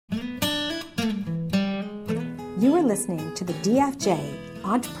You are listening to the DFJ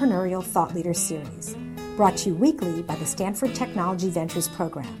Entrepreneurial Thought Leader Series, brought to you weekly by the Stanford Technology Ventures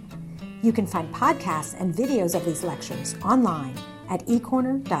Program. You can find podcasts and videos of these lectures online at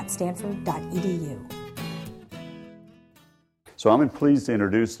ecorner.stanford.edu. So I'm pleased to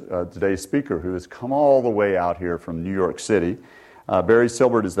introduce today's speaker, who has come all the way out here from New York City. Barry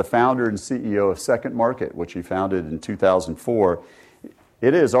Silbert is the founder and CEO of Second Market, which he founded in 2004.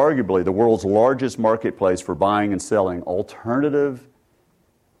 It is arguably the world's largest marketplace for buying and selling alternative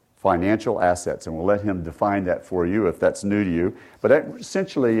financial assets, and we'll let him define that for you if that's new to you. But that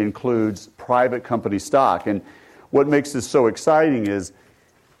essentially includes private company stock. And what makes this so exciting is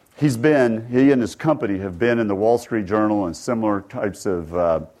he and his company have been in the Wall Street Journal and similar types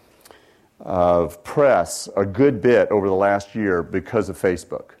of press a good bit over the last year because of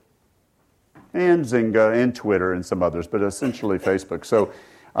Facebook and Zynga and Twitter and some others, but essentially Facebook. So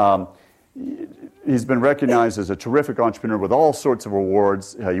he's been recognized as a terrific entrepreneur with all sorts of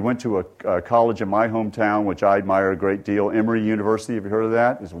awards. He went to a college in my hometown, which I admire a great deal, Emory University. Have you heard of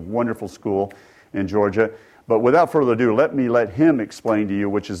that? It's a wonderful school in Georgia. But without further ado, let him explain to you,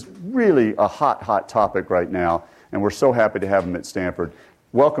 which is really a hot topic right now, and we're so happy to have him at Stanford.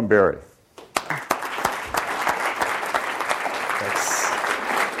 Welcome, Barry.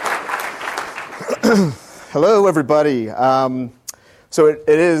 Hello, everybody. So it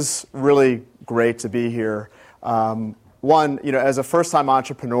is really great to be here. One, as a first-time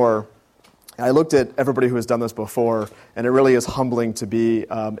entrepreneur, I looked at everybody who has done this before, and it really is humbling to be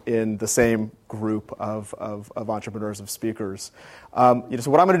in the same group of entrepreneurs, of speakers. So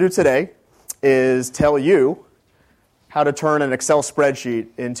what I'm going to do today is tell you how to turn an Excel spreadsheet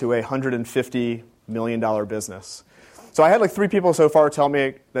into a $150 million business. So I had like 3 people so far tell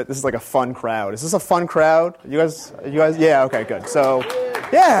me that this is like a fun crowd. Is this a fun crowd? You guys? Yeah. Okay. Good. So,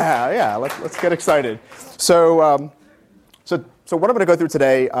 yeah. Let's get excited. So what I'm going to go through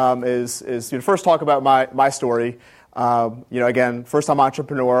today is first talk about my story. Again, first time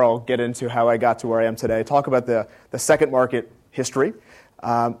entrepreneur. I'll get into how I got to where I am today. Talk about the Second Market history.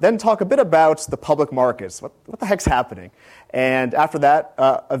 Then talk a bit about the public markets. What the heck's happening? And after that,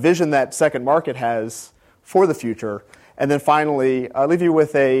 a vision that Second Market has for the future. And then finally, I'll leave you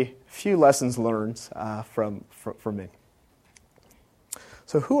with a few lessons learned from me.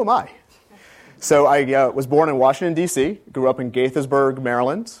 So who am I? So I was born in Washington, D.C., grew up in Gaithersburg,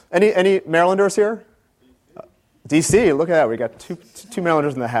 Maryland. Any Marylanders here? D.C., look at that. We got two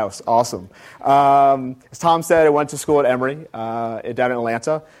Marylanders in the house. Awesome. As Tom said, I went to school at Emory down in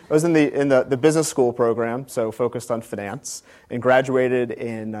Atlanta. I was in the business school program, so focused on finance, and graduated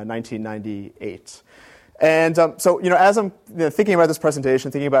in 1998. And as I'm thinking about this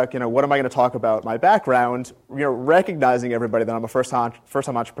presentation, thinking about what am I going to talk about, my background, recognizing everybody that I'm a first-time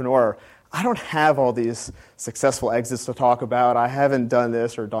entrepreneur, I don't have all these successful exits to talk about. I haven't done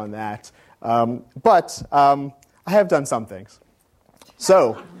this or done that, but I have done some things.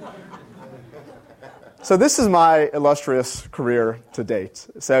 So this is my illustrious career to date.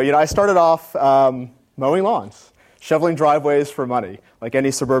 So I started off mowing lawns, shoveling driveways for money, like any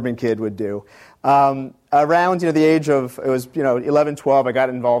suburban kid would do. Around the age of, it was 11, 12, I got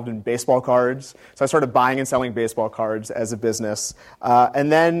involved in baseball cards. So I started buying and selling baseball cards as a business. And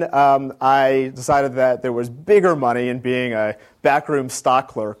then I decided that there was bigger money in being a backroom stock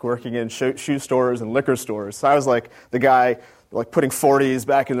clerk working in shoe stores and liquor stores. So I was like the guy putting 40s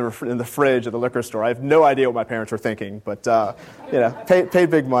back in the fridge at the liquor store. I have no idea what my parents were thinking, but paid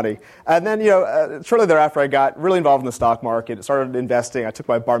big money. And then shortly thereafter, I got really involved in the stock market. I started investing. I took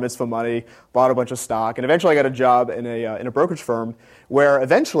my bar mitzvah money, bought a bunch of stock, and eventually I got a job in a brokerage firm where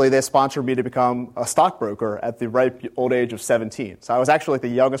eventually they sponsored me to become a stockbroker at the ripe old age of 17. So I was actually the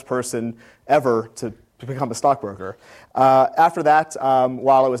youngest person ever to become a stockbroker. After that,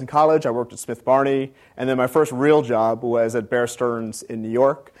 while I was in college, I worked at Smith Barney, and then my first real job was at Bear Stearns in New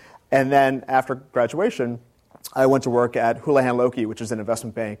York. And then after graduation, I went to work at Houlihan Lokey, which is an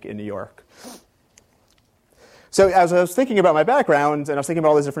investment bank in New York. So as I was thinking about my background, and I was thinking about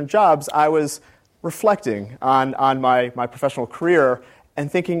all these different jobs, I was reflecting on my professional career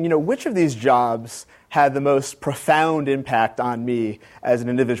and thinking, which of these jobs had the most profound impact on me as an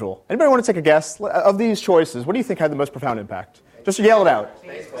individual? Anybody want to take a guess? Of these choices, what do you think had the most profound impact? Just yell it out.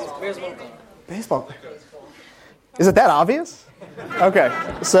 Baseball. Is it that obvious? Okay.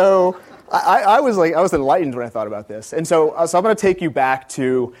 So I was enlightened when I thought about this. And so I'm going to take you back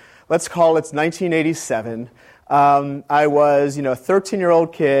to, let's call it 1987. I was, a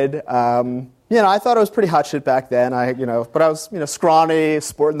 13-year-old kid. I thought I was pretty hot shit back then. But I was, scrawny,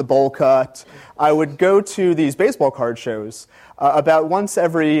 sporting the bowl cut. I would go to these baseball card shows about once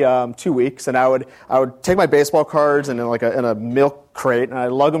every 2 weeks, and I would take my baseball cards in a milk crate, and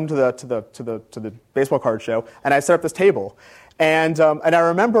I'd lug them to the baseball card show, and I'd set up this table, and I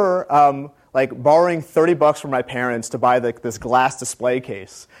remember borrowing $30 from my parents to buy this glass display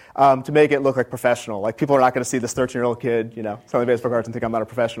case to make it look like professional. Like, people are not going to see this 13-year-old kid, selling baseball cards and think I'm not a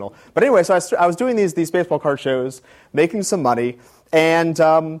professional. But anyway, so I was doing these baseball card shows, making some money, and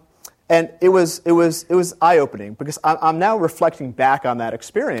it was eye-opening because I'm now reflecting back on that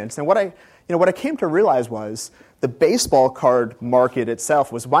experience. And what I came to realize was the baseball card market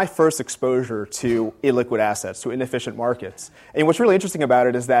itself was my first exposure to illiquid assets, to inefficient markets. And what's really interesting about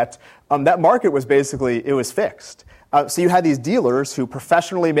it is that that market was basically, it was fixed. So you had these dealers who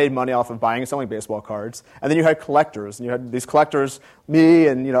professionally made money off of buying and selling baseball cards, and then you had collectors. And you had these collectors, me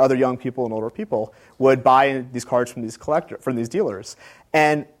and other young people and older people, would buy these cards from these dealers.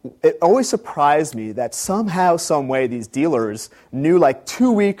 And it always surprised me that somehow, some way, these dealers knew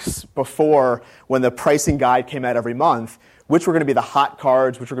 2 weeks before, when the pricing guide came out every month, which were going to be the hot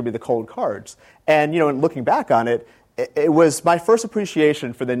cards, which were going to be the cold cards. And in looking back on it, it was my first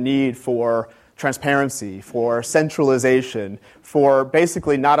appreciation for the need for transparency, for centralization, for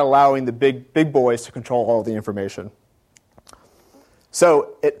basically not allowing the big boys to control all of the information.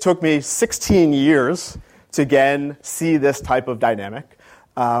 So it took me 16 years to again see this type of dynamic.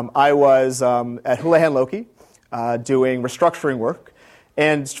 I was at Houlihan Lokey doing restructuring work.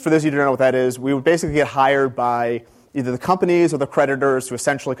 And for those of you who don't know what that is, we would basically get hired by either the companies or the creditors to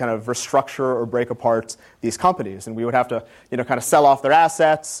essentially kind of restructure or break apart these companies. And we would have to kind of sell off their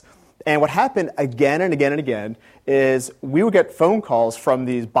assets. And what happened again and again and again is we would get phone calls from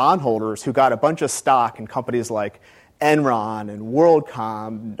these bondholders who got a bunch of stock in companies like Enron and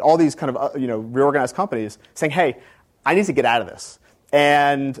WorldCom, all these kind of reorganized companies, saying, hey, I need to get out of this.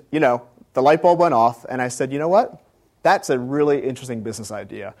 And the light bulb went off, and I said, you know what? That's a really interesting business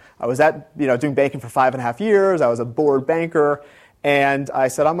idea. I was doing banking for 5.5 years. I was a board banker. And I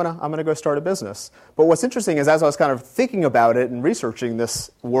said, I'm gonna go start a business. But what's interesting is, as I was kind of thinking about it and researching this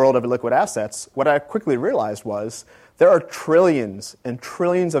world of illiquid assets, what I quickly realized was there are trillions and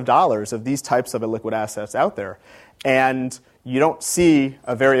trillions of dollars of these types of illiquid assets out there. And you don't see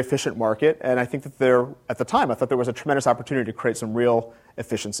a very efficient market. And I think that at the time, I thought there was a tremendous opportunity to create some real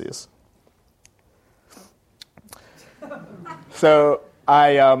efficiencies. So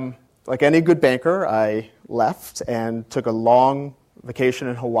I, like any good banker, I left and took a long vacation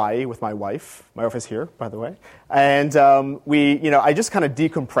in Hawaii with my wife. My wife is here, by the way. And I just kind of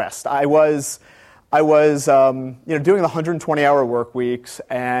decompressed. I was doing the 120-hour work weeks,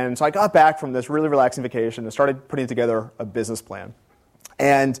 and so I got back from this really relaxing vacation and started putting together a business plan.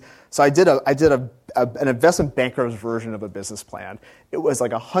 And so I did an investment banker's version of a business plan. It was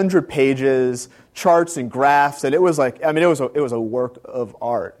 100 pages, charts and graphs, and it was a work of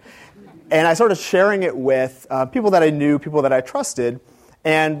art. And I started sharing it with people that I knew, people that I trusted.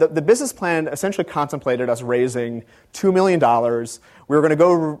 And the business plan essentially contemplated us raising $2 million. We were going to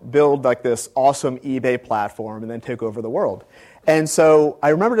go build this awesome eBay platform and then take over the world. And so I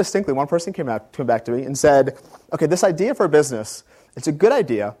remember distinctly one person came back to me and said, okay, this idea for a business, it's a good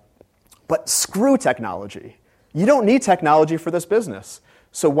idea, but screw technology. You don't need technology for this business.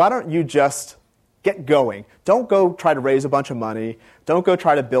 So why don't you just get going? Don't go try to raise a bunch of money. Don't go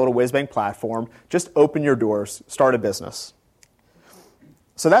try to build a whiz bang platform. Just open your doors, start a business.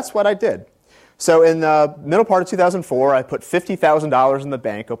 So that's what I did. So in the middle part of 2004, I put $50,000 in the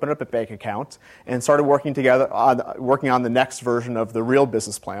bank, opened up a bank account, and started working on the next version of the real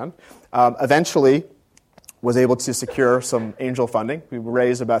business plan. Eventually, was able to secure some angel funding. We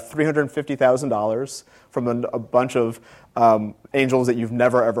raised about $350,000 from a bunch of angels that you've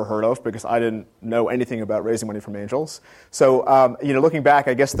never, ever heard of, because I didn't know anything about raising money from angels. So looking back,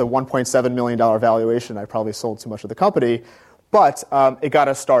 I guess the $1.7 million valuation, I probably sold too much of the company, but it got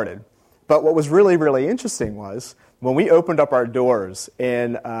us started. But what was really, really interesting was when we opened up our doors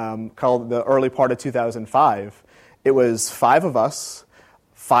in called the early part of 2005, it was 5 of us,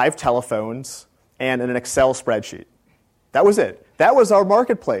 5 telephones, and an Excel spreadsheet. That was it. That was our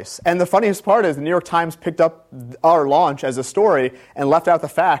marketplace. And the funniest part is the New York Times picked up our launch as a story and left out the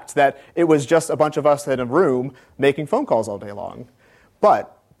fact that it was just a bunch of us in a room making phone calls all day long.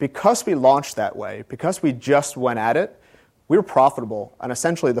 But because we launched that way, because we just went at it, we were profitable on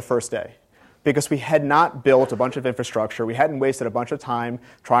essentially the first day. Because we had not built a bunch of infrastructure. We hadn't wasted a bunch of time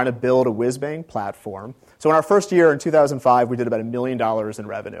trying to build a whiz-bang platform. So in our first year in 2005, we did about $1 million in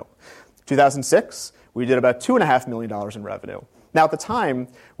revenue. 2006, we did about $2.5 million in revenue. Now, at the time,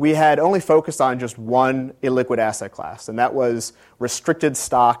 we had only focused on just one illiquid asset class, and that was restricted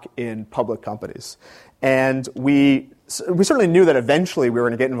stock in public companies. And we we certainly knew that eventually we were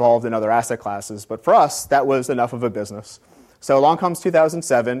going to get involved in other asset classes, but for us, that was enough of a business. So along comes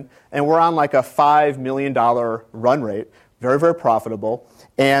 2007, and we're on like a $5 million run rate, very, very profitable.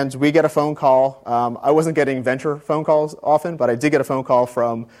 And we get a phone call. I wasn't getting venture phone calls often, but I did get a phone call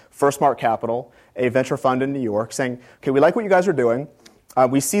from FirstMark Capital, a venture fund in New York, saying, okay, we like what you guys are doing.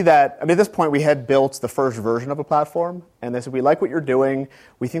 We see that, at this point, we had built the first version of a platform, and they said, we like what you're doing.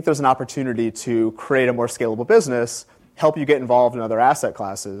 We think there's an opportunity to create a more scalable business, help you get involved in other asset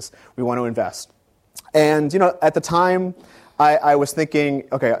classes. We want to invest. And at the time, I was thinking,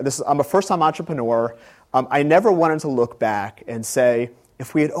 okay, I'm a first-time entrepreneur. I never wanted to look back and say,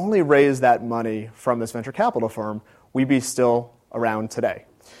 if we had only raised that money from this venture capital firm, we'd be still around today.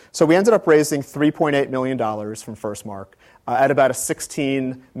 So we ended up raising $3.8 million from FirstMark at about a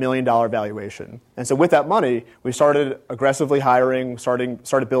 $16 million valuation. And so with that money, we started aggressively hiring,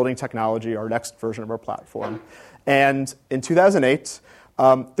 started building technology, our next version of our platform. And in 2008,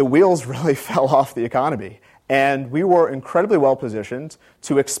 the wheels really fell off the economy. And we were incredibly well positioned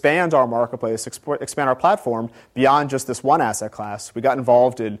to expand our marketplace, expand our platform beyond just this one asset class. We got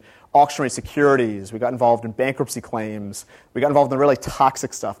involved in auction rate securities. We got involved in bankruptcy claims. We got involved in the really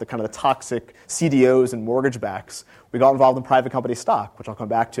toxic stuff, the toxic CDOs and mortgage backs. We got involved in private company stock, which I'll come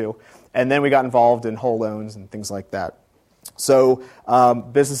back to. And then we got involved in whole loans and things like that. So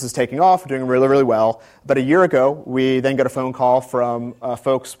business is taking off, doing really, really well. But a year ago, we then got a phone call from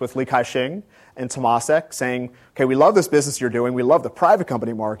folks with Li Ka-shing and Temasek saying, okay, we love this business you're doing. We love the private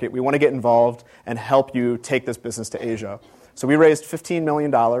company market. We want to get involved and help you take this business to Asia. So we raised $15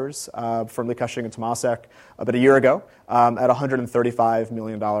 million from Li Ka-shing and Temasek about a year ago at a $135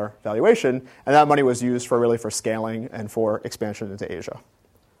 million valuation. And that money was used for scaling and for expansion into Asia.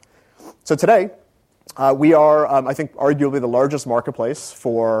 So today, we are, I think, arguably the largest marketplace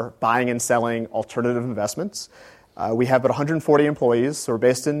for buying and selling alternative investments. We have about 140 employees. So we're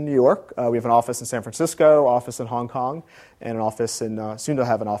based in New York. We have an office in San Francisco, office in Hong Kong, and an office soon to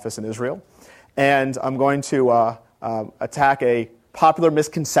have an office in Israel. And I'm going to attack a popular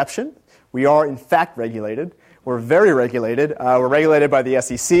misconception. We are, in fact, regulated. We're very regulated. We're regulated by the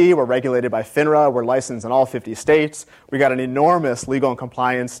SEC. We're regulated by FINRA. We're licensed in all 50 states. We got an enormous legal and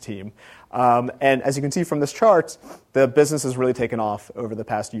compliance team. And as you can see from this chart, the business has really taken off over the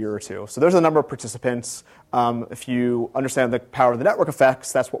past year or two. So there's a number of participants. If you understand the power of the network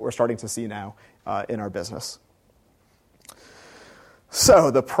effects, that's what we're starting to see now in our business.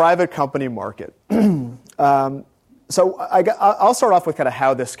 So the private company market. So I'll start off with kind of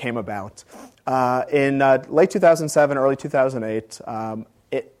how this came about. In late 2007, early 2008,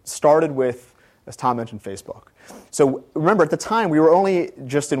 it started with, as Tom mentioned, Facebook. So remember, at the time, we were only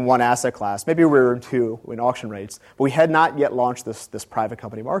just in one asset class. Maybe we were in two in auction rates, but we had not yet launched this private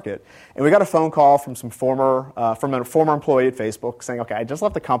company market. And we got a phone call from a former employee at Facebook saying, okay, I just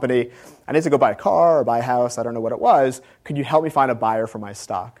left the company. I need to go buy a car or buy a house. I don't know what it was. Could you help me find a buyer for my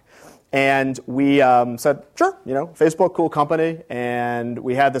stock? And we said, sure, Facebook, cool company. And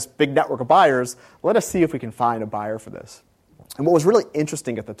we had this big network of buyers. Let us see if we can find a buyer for this. And what was really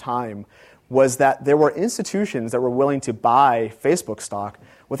interesting at the time was that there were institutions that were willing to buy Facebook stock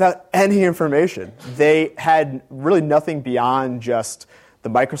without any information. They had really nothing beyond just the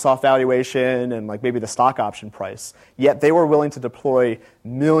Microsoft valuation and maybe the stock option price. Yet they were willing to deploy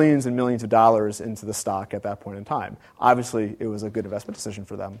millions and millions of dollars into the stock at that point in time. Obviously, it was a good investment decision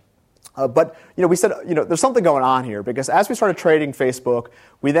for them. But we said, there's something going on here, because as we started trading Facebook,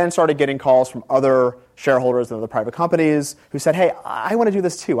 we then started getting calls from other shareholders and other private companies who said, hey, I want to do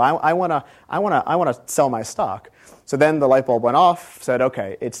this too. I want to sell my stock. So then the light bulb went off, said,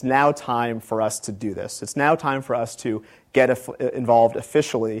 okay, it's now time for us to do this. It's now time for us to get involved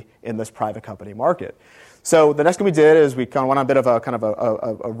officially in this private company market. So the next thing we did is we kind of went on a bit of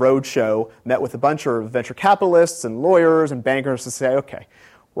a road show, met with a bunch of venture capitalists and lawyers and bankers to say, okay,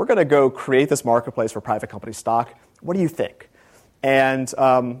 we're going to go create this marketplace for private company stock. What do you think? And you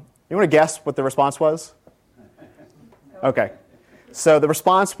want to guess what the response was? Okay. So the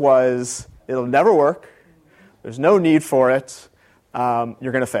response was, it'll never work. There's no need for it. You're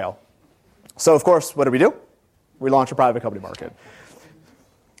going to fail. So, of course, what do? We launch a private company market.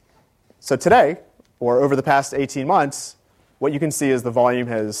 So today, or over the past 18 months, what you can see is the volume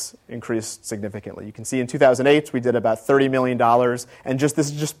has increased significantly. You can see in 2008, we did about $30 million, and this is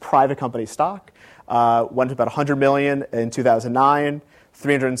just private company stock. Went to about $100 million in 2009,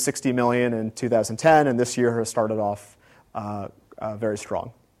 $360 million in 2010, and this year has started off very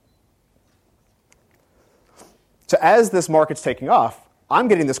strong. So as this market's taking off, I'm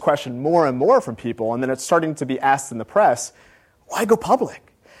getting this question more and more from people, and then it's starting to be asked in the press, why go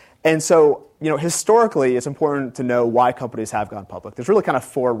public? And so, historically, it's important to know why companies have gone public. There's really kind of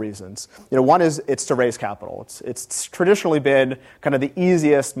 4 reasons. One is it's to raise capital. It's traditionally been kind of the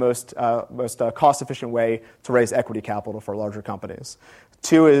easiest, most cost-efficient way to raise equity capital for larger companies.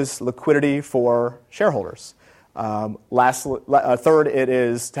 2 is liquidity for shareholders. Third, it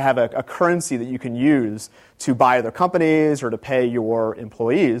is to have a currency that you can use to buy other companies or to pay your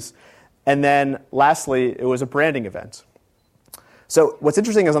employees. And then lastly, it was a branding event. So what's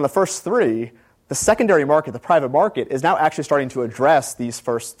interesting is on the first 3, the secondary market, the private market, is now actually starting to address these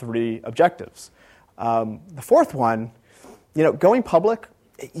first 3 objectives. The 4th one, going public,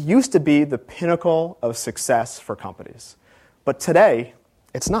 it used to be the pinnacle of success for companies. But today,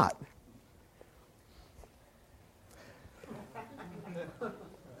 it's not.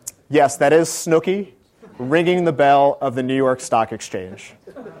 Yes, that is Snooki ringing the bell of the New York Stock Exchange.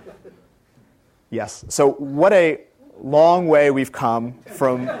 Yes, so what a long way we've come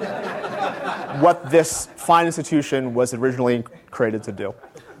from what this fine institution was originally created to do.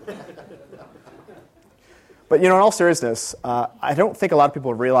 But in all seriousness, I don't think a lot of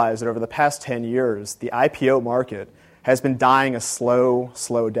people realize that over the past 10 years, the IPO market has been dying a slow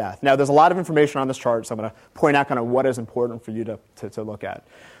death. Now, there's a lot of information on this chart, so I'm going to point out kind of what is important for you to look at.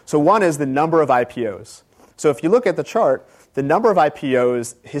 So one is the number of IPOs. So if you look at the chart, the number of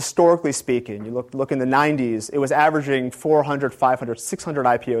IPOs, historically speaking, you look in the 90s, it was averaging 400, 500, 600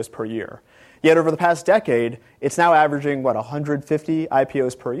 IPOs per year. Yet over the past decade, it's now averaging, 150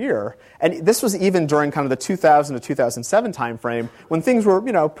 IPOs per year. And this was even during kind of the 2000 to 2007 timeframe when things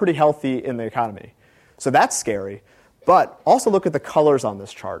were, pretty healthy in the economy. So that's scary. But also look at the colors on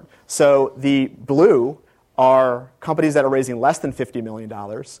this chart. So the blue are companies that are raising less than $50 million,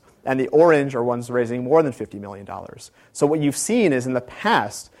 and the orange are ones raising more than $50 million. So what you've seen is in the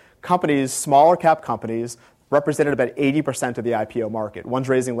past, companies, smaller cap companies, represented about 80% of the IPO market, ones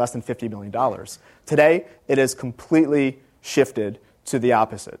raising less than $50 million. Today, it has completely shifted to the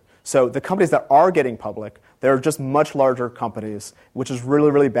opposite. So the companies that are getting public, they're just much larger companies, which is really,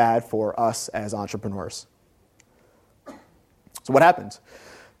 really bad for us as entrepreneurs. So what happened?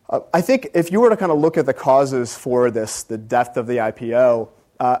 I think if you were to kind of look at the causes for this, the death of the IPO,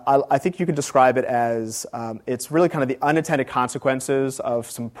 I think you could describe it as it's really kind of the unintended consequences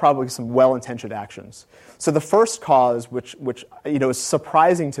of probably some well-intentioned actions. So the first cause, which is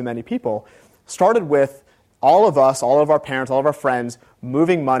surprising to many people, started with all of us, all of our parents, all of our friends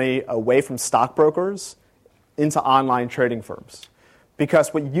moving money away from stockbrokers into online trading firms.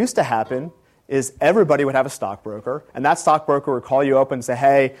 Because what used to happen is everybody would have a stockbroker, and that stockbroker would call you up and say,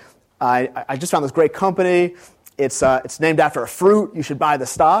 hey, I just found this great company. It's named after a fruit. You should buy the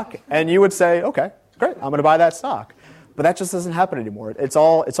stock. And you would say, okay, great, I'm going to buy that stock. But that just doesn't happen anymore. It's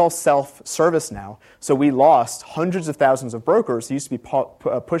all self-service now. So we lost hundreds of thousands of brokers who used to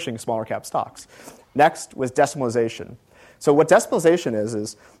be pushing smaller cap stocks. Next was decimalization. So what decimalization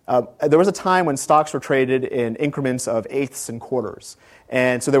is there was a time when stocks were traded in increments of eighths and quarters.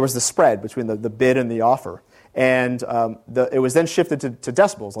 And so there was the spread between the bid and the offer. And it was then shifted to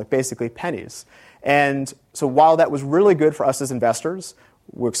decimals, like basically pennies. And so while that was really good for us as investors,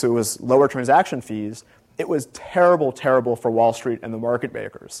 so it was lower transaction fees, it was terrible for Wall Street and the market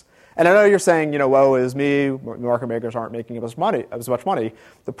makers. And I know you're saying, woe is me, market makers aren't making as much money.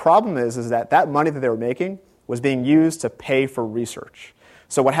 The problem is that money that they were making was being used to pay for research.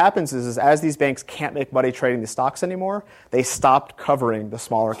 So what happens is as these banks can't make money trading the stocks anymore, they stopped covering the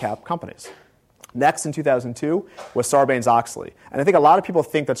smaller cap companies. Next, in 2002, was Sarbanes-Oxley. And I think a lot of people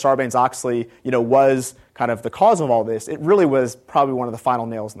think that Sarbanes-Oxley, was kind of the cause of all this. It really was probably one of the final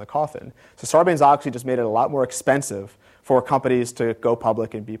nails in the coffin. So Sarbanes-Oxley just made it a lot more expensive for companies to go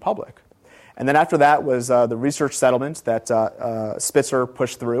public and be public. And then after that was the research settlement that Spitzer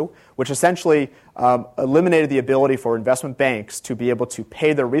pushed through, which essentially eliminated the ability for investment banks to be able to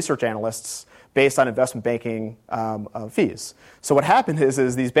pay their research analysts based on investment banking fees. So what happened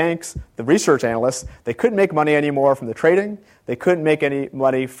is these banks, the research analysts, they couldn't make money anymore from the trading. They couldn't make any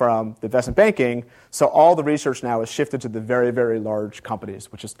money from the investment banking. So all the research now is shifted to the very, very large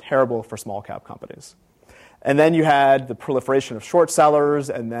companies, which is terrible for small cap companies. And then you had the proliferation of short sellers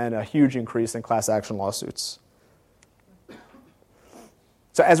and then a huge increase in class action lawsuits.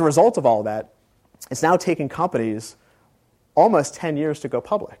 So as a result of all that, it's now taking companies almost 10 years to go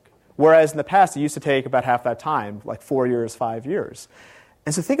public. Whereas in the past, it used to take about half that time, like 4 years, 5 years.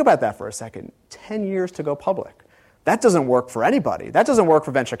 And so think about that for a second. 10 years to go public. That doesn't work for anybody. That doesn't work for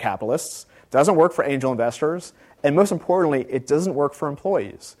venture capitalists. Doesn't work for angel investors. And most importantly, it doesn't work for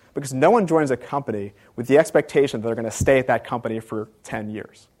employees. Because no one joins a company with the expectation that they're going to stay at that company for 10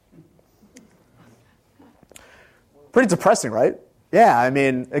 years. Pretty depressing, right? Yeah, I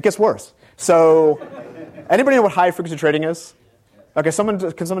mean, it gets worse. So, anybody know what high-frequency trading is? Okay,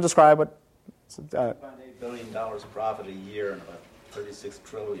 can someone describe what? $8 billion profit a year and about 36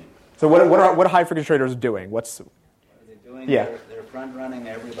 trillion. So what are high-frequency traders doing? What's they're doing? Yeah. They're front-running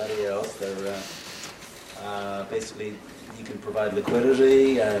everybody else. They're basically, you can provide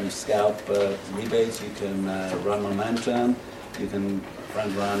liquidity and scalp rebates. You can run momentum. You can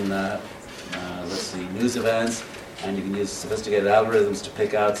front-run, news events. And you can use sophisticated algorithms to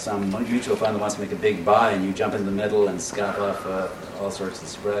pick out some mutual fund that wants to make a big buy, and you jump in the middle and scalp off all sorts of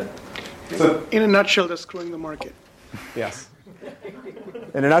spread. So, in a nutshell, they're screwing the market. Yes.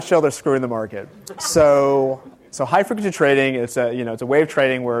 In a nutshell, they're screwing the market. So high-frequency trading, it's a way of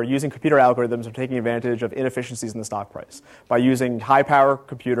trading where using computer algorithms are taking advantage of inefficiencies in the stock price by using high-power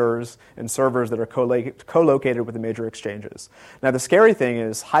computers and servers that are co-located with the major exchanges. Now, the scary thing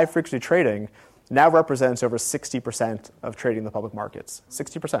is high-frequency trading now represents over 60% of trading in the public markets.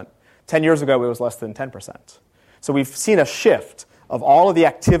 60%. 10 years ago, it was less than 10%. So we've seen a shift of all of the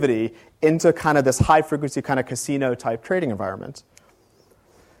activity into kind of this high-frequency kind of casino-type trading environment.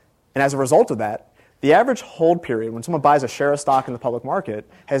 And as a result of that, the average hold period when someone buys a share of stock in the public market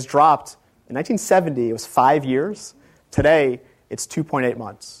has dropped. In 1970, it was 5 years. Today, it's 2.8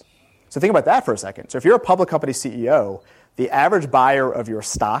 months. So think about that for a second. So if you're a public company CEO, the average buyer of your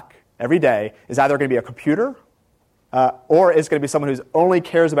stock every day is either going to be a computer or it's going to be someone who only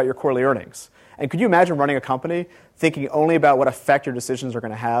cares about your quarterly earnings. And could you imagine running a company thinking only about what effect your decisions are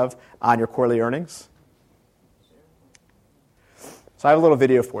going to have on your quarterly earnings? So I have a little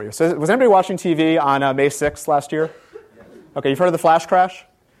video for you. So was anybody watching TV on May 6th last year? Okay, you've heard of the flash crash?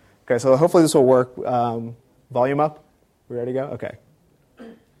 Okay, so hopefully this will work. Volume up. We ready to go? Okay.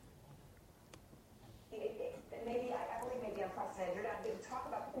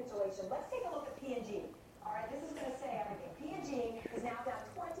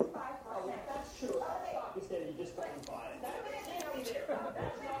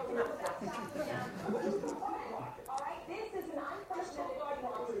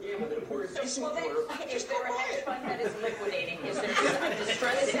 Well, then, if there a hedge fund that is liquidating, is there a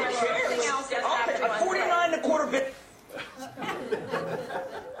distress sale or anything else that's happening? 49 and a quarter bit.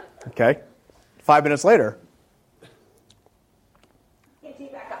 Okay. 5 minutes later. All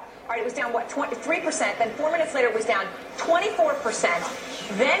right, it was down, 3%. Then 4 minutes later, it was down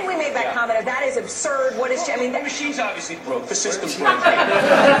 24%. Then we made that comment of that is absurd. What is, the machine's obviously broke. The system's broke.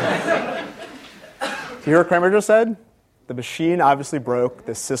 You hear what Cramer just said? The machine obviously broke.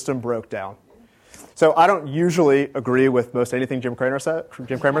 The system broke down. So I don't usually agree with most anything Jim Cramer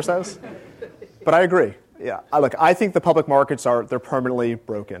says, but I agree. Yeah, I think the public markets they're permanently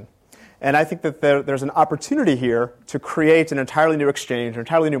broken. And I think that there's an opportunity here to create an entirely new exchange, an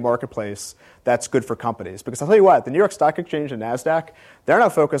entirely new marketplace that's good for companies. Because I'll tell you what, the New York Stock Exchange and NASDAQ, they're now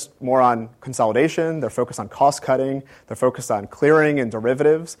focused more on consolidation. They're focused on cost cutting. They're focused on clearing and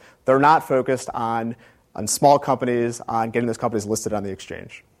derivatives. They're not focused on small companies, on getting those companies listed on the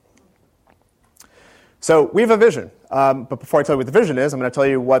exchange. So we have a vision. But before I tell you what the vision is, I'm going to tell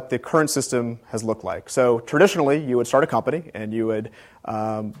you what the current system has looked like. So traditionally, you would start a company, and you would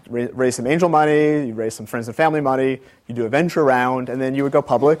raise some angel money, you raise some friends and family money, you do a venture round, and then you would go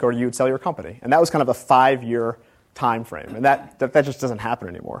public, or you would sell your company. And that was kind of a 5-year time frame. And that just doesn't happen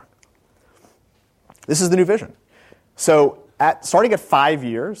anymore. This is the new vision. So starting at 5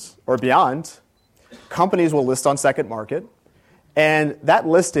 years or beyond, companies will list on Second Market, and that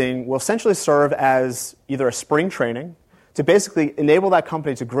listing will essentially serve as either a spring training to basically enable that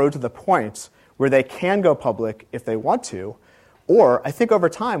company to grow to the point where they can go public if they want to, or I think over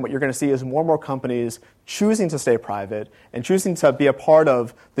time what you're going to see is more and more companies choosing to stay private and choosing to be a part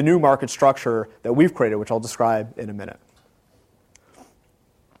of the new market structure that we've created, which I'll describe in a minute.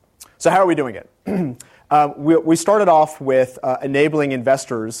 So how are we doing it? We started off with enabling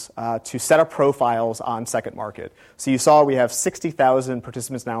investors to set up profiles on Second Market. So you saw we have 60,000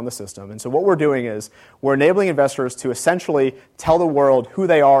 participants now in the system. And so what we're doing is we're enabling investors to essentially tell the world who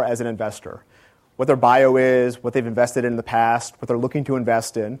they are as an investor, what their bio is, what they've invested in the past, what they're looking to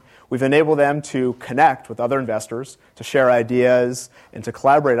invest in. We've enabled them to connect with other investors, to share ideas, and to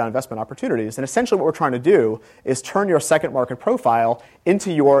collaborate on investment opportunities. And essentially what we're trying to do is turn your Second Market profile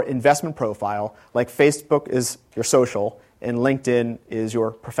into your investment profile, like Facebook is your social and LinkedIn is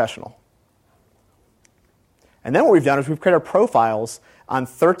your professional. And then what we've done is we've created profiles on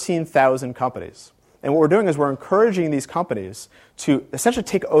 13,000 companies. And what we're doing is we're encouraging these companies to essentially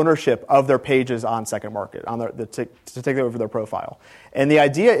take ownership of their pages on Second Market, to take over their profile. And the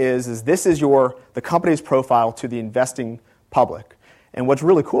idea is this is the company's profile to the investing public. And what's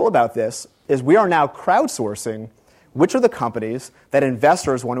really cool about this is we are now crowdsourcing which are the companies that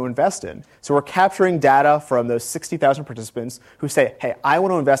investors want to invest in. So we're capturing data from those 60,000 participants who say, hey, I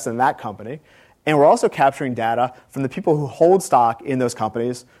want to invest in that company. And we're also capturing data from the people who hold stock in those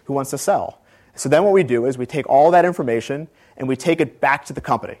companies who wants to sell. So then what we do is we take all that information and we take it back to the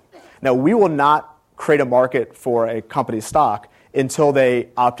company. Now, we will not create a market for a company's stock until they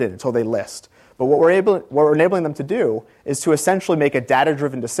opt in, until they list. But what we're enabling them to do is to essentially make a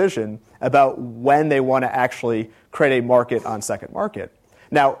data-driven decision about when they want to actually create a market on Second Market.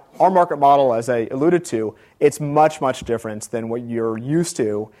 Now, our market model, as I alluded to, it's much, much different than what you're used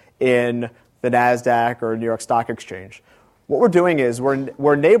to in the NASDAQ or New York Stock Exchange. What we're doing is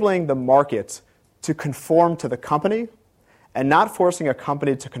we're enabling the market to conform to the company and not forcing a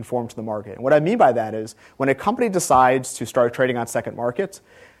company to conform to the market. And what I mean by that is when a company decides to start trading on Second Market,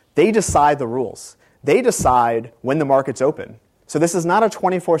 they decide the rules. They decide when the market's open. So this is not a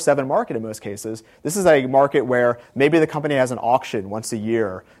 24/7 market in most cases. This is a market where maybe the company has an auction once a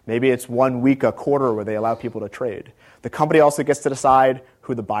year. Maybe it's 1 week, a quarter where they allow people to trade. The company also gets to decide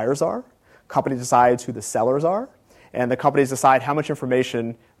who the buyers are. The company decides who the sellers are. And the companies decide how much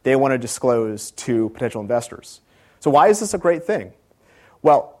information they want to disclose to potential investors. So why is this a great thing?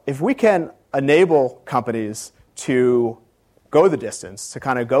 Well, if we can enable companies to go the distance, to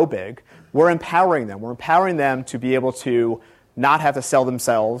kind of go big, we're empowering them. We're empowering them to be able to not have to sell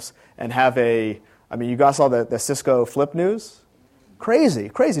themselves and have you guys saw the Cisco flip news? Crazy,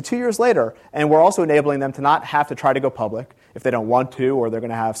 2 years later. And we're also enabling them to not have to try to go public if they don't want to or they're going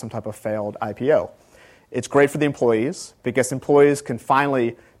to have some type of failed IPO. It's great for the employees because employees can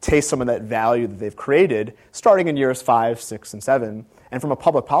finally taste some of that value that they've created starting in years 5, 6, and 7. And from a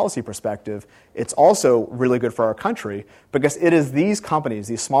public policy perspective, it's also really good for our country because it is these companies,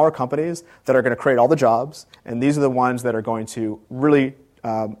 these smaller companies, that are going to create all the jobs, and these are the ones that are going to really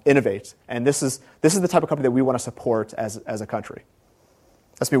innovate. And this is the type of company that we want to support as a country.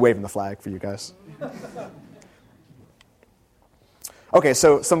 That's me waving the flag for you guys. Okay,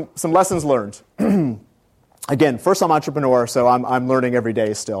 so some lessons learned. Again, first-time entrepreneur, so I'm learning every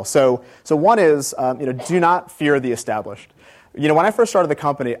day still. So one is, do not fear the established. When I first started the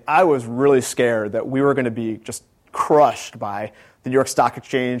company, I was really scared that we were going to be just crushed by the New York Stock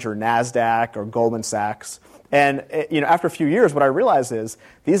Exchange or NASDAQ or Goldman Sachs. And after a few years, what I realized is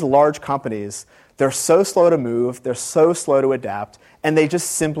these large companies, they're so slow to move, they're so slow to adapt, and they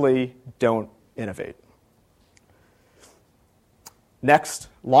just simply don't innovate. Next,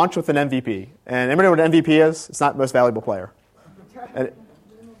 launch with an MVP. And anybody know what an MVP is? It's not most valuable player.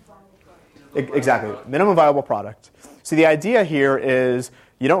 Exactly, minimum viable product. So the idea here is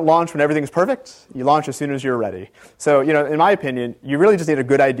you don't launch when everything's perfect. You launch as soon as you're ready. So, in my opinion, you really just need a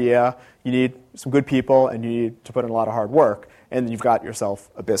good idea. You need some good people, and you need to put in a lot of hard work, and you've got yourself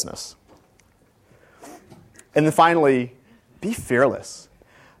a business. And then finally, be fearless.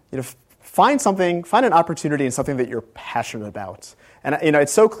 Find an opportunity in something that you're passionate about. And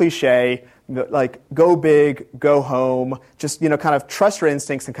it's so cliche, like go big, go home, just kind of trust your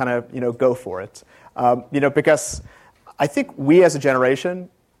instincts and kind of go for it. Because I think we as a generation,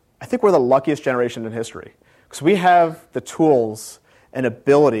 I think we're the luckiest generation in history because we have the tools and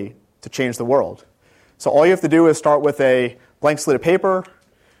ability to change the world. So all you have to do is start with a blank sheet of paper,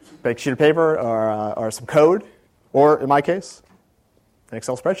 or some code, or in my case, an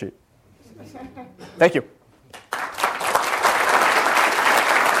Excel spreadsheet. Thank you.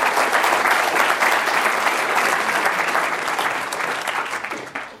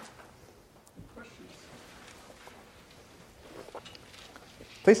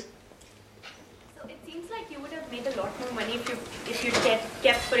 Please. So it seems like you would have made a lot more money if you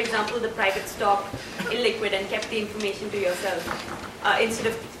kept, for example, the private stock illiquid and kept the information to yourself instead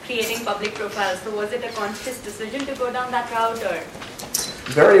of creating public profiles. So was it a conscious decision to go down that route, or?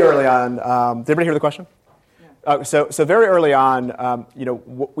 Very early on, did everybody hear the question? Yeah. So very early on,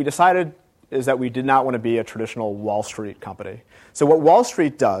 what we decided is that we did not want to be a traditional Wall Street company. So what Wall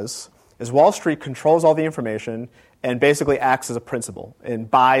Street does is Wall Street controls all the information and basically acts as a principal and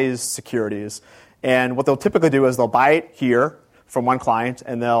buys securities. And what they'll typically do is they'll buy it here from one client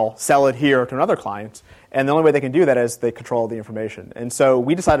and they'll sell it here to another client. And the only way they can do that is they control the information. And so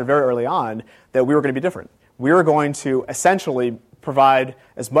we decided very early on that we were going to be different. We were going to essentially provide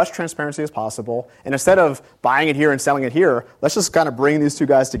as much transparency as possible. And instead of buying it here and selling it here, let's just kind of bring these two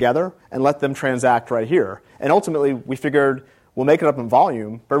guys together and let them transact right here. And ultimately, we figured we'll make it up in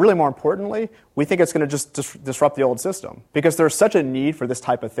volume, but really more importantly, we think it's going to just disrupt the old system because there's such a need for this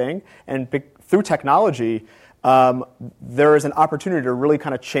type of thing. And through technology, there is an opportunity to really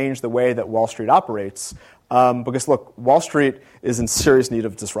kind of change the way that Wall Street operates. Because look, Wall Street is in serious need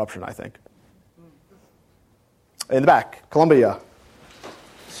of disruption, I think. in the back, Columbia.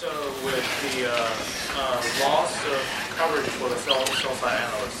 So with the loss of coverage for the sell-side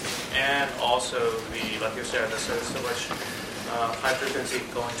analysts, and also like you said, there's so much high-frequency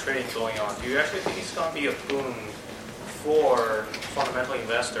trading going on, do you actually think it's going to be a boon for fundamental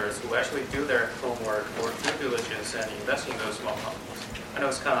investors who actually do their homework or due diligence and invest in those small companies? I know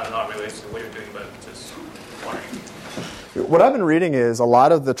it's kind of not related to what you're doing, but just wondering. What I've been reading is a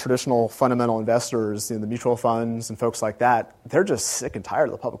lot of the traditional fundamental investors, the mutual funds and folks like that, they're just sick and tired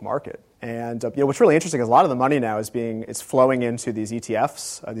of the public market. And what's really interesting is a lot of the money now it's flowing into these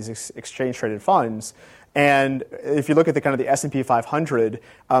ETFs, these exchange-traded funds. And if you look at the kind of the S&P 500,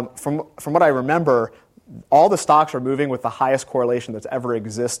 from what I remember, all the stocks are moving with the highest correlation that's ever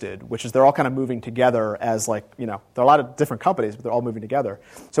existed, which is they're all kind of moving together as there are a lot of different companies, but they're all moving together.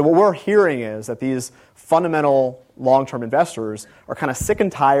 So what we're hearing is that these fundamental long-term investors are kind of sick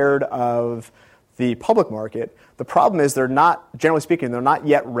and tired of the public market. The problem is generally speaking, they're not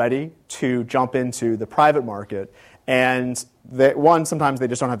yet ready to jump into the private market. And sometimes they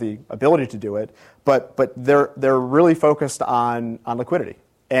just don't have the ability to do it, but they're really focused on liquidity.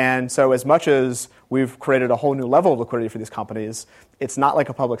 And so as much as we've created a whole new level of liquidity for these companies, it's not like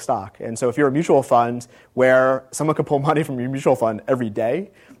a public stock. And so if you're a mutual fund where someone can pull money from your mutual fund every day,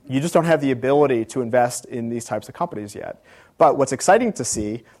 you just don't have the ability to invest in these types of companies yet. But what's exciting to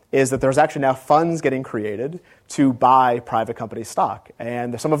see is that there's actually now funds getting created to buy private company stock.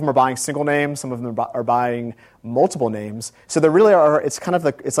 And some of them are buying single names, some of them are buying multiple names. So there really are, it's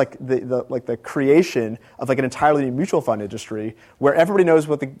like the creation of like an entirely new mutual fund industry where everybody knows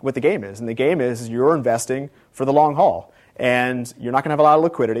what the game is. And the game is you're investing for the long haul. And you're not going to have a lot of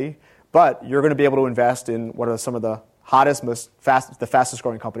liquidity, but you're going to be able to invest in what are some of the hottest, the fastest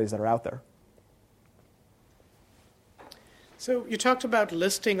growing companies that are out there. So you talked about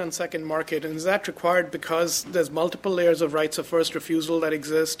listing on second market, and is that required because there's multiple layers of rights of first refusal that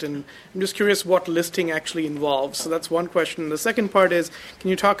exist? And I'm just curious what listing actually involves. So that's one question. The second part is,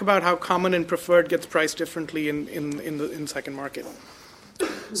 can you talk about how common and preferred gets priced differently in second market?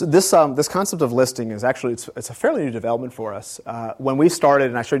 So this concept of listing is actually it's a fairly new development for us. When we started,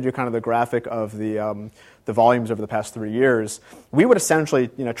 and I showed you kind of the graphic of the volumes over the past 3 years, we would essentially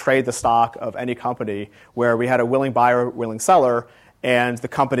trade the stock of any company where we had a willing buyer, willing seller, and the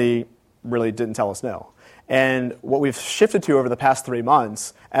company really didn't tell us no. And what we've shifted to over the past 3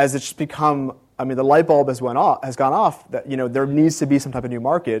 months, as it's become, the light bulb has gone off that there needs to be some type of new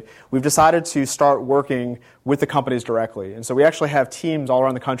market. We've decided to start working with the companies directly, and so we actually have teams all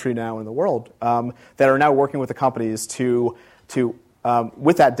around the country now in the world that are now working with the companies to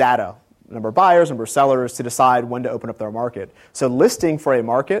with that data, number of buyers, number of sellers, to decide when to open up their market. So listing for a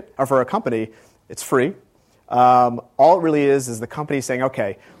market or for a company, it's free. All it really is the company saying,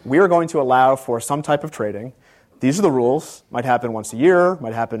 okay, we are going to allow for some type of trading. These are the rules. Might happen once a year,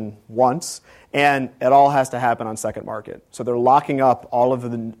 might happen once, and it all has to happen on second market. So they're locking up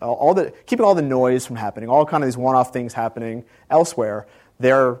keeping all the noise from happening, all kind of these one-off things happening elsewhere.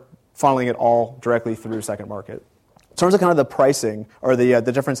 They're funneling it all directly through second market. In terms of kind of the pricing or the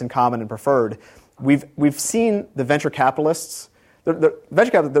difference in common and preferred, we've seen the venture capitalists.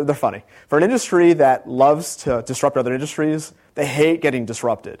 They're funny. For an industry that loves to disrupt other industries, they hate getting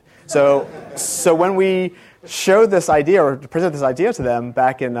disrupted. So when we showed this idea or presented this idea to them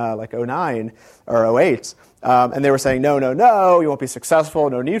back in like 2009 or 2008, and they were saying, no, you won't be successful,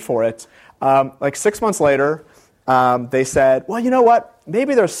 no need for it. Like 6 months later, they said, well, you know what?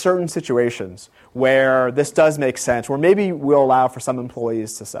 Maybe there's certain situations where this does make sense, where maybe we'll allow for some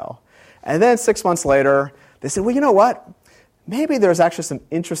employees to sell. And then 6 months later, they said, well, you know what? Maybe there's actually some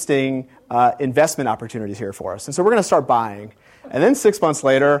interesting investment opportunities here for us. And so we're going to start buying. And then 6 months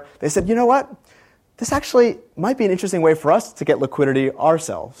later, they said, you know what? This actually might be an interesting way for us to get liquidity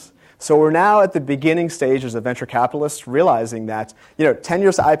ourselves. So we're now at the beginning stages of venture capitalists realizing that 10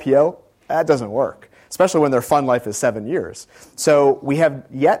 years to IPO, that doesn't work, especially when their fund life is 7 years. So we have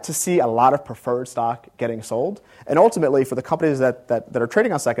yet to see a lot of preferred stock getting sold. And ultimately, for the companies that are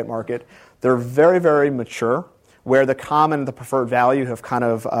trading on second market, they're very, very mature, where the common and the preferred value have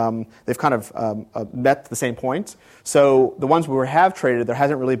met the same point. So the ones we have traded, there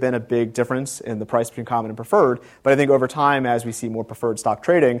hasn't really been a big difference in the price between common and preferred. But I think over time, as we see more preferred stock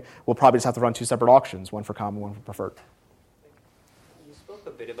trading, we'll probably just have to run 2 separate auctions, one for common, one for preferred. You spoke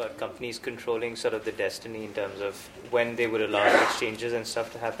a bit about companies controlling sort of the destiny in terms of when they would allow exchanges and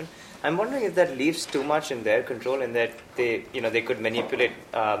stuff to happen. I'm wondering if that leaves too much in their control, and that they could manipulate,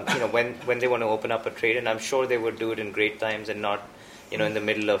 when they want to open up a trade, and I'm sure they would do it in great times and not, in the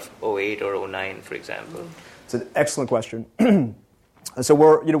middle of 2008 or 2009, for example. It's an excellent question. so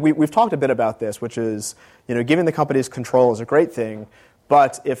we've talked a bit about this, which is giving the companies control is a great thing,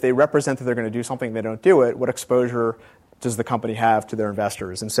 but if they represent that they're going to do something, they don't do it. What exposure does the company have to their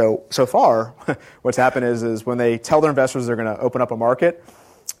investors? And so far, what's happened is when they tell their investors they're going to open up a market,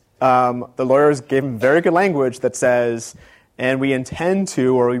 the lawyers gave them very good language that says, and we intend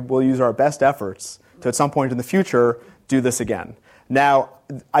to, or we will use our best efforts to at some point in the future do this again. Now,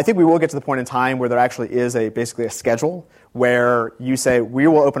 I think we will get to the point in time where there actually is basically a schedule where you say, we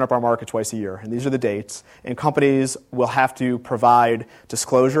will open up our market twice a year, and these are the dates, and companies will have to provide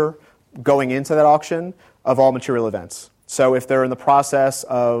disclosure going into that auction of all material events. So if they're in the process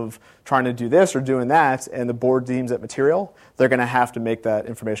of trying to do this or doing that, and the board deems it material, they're going to have to make that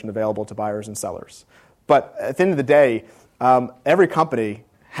information available to buyers and sellers. But at the end of the day, every company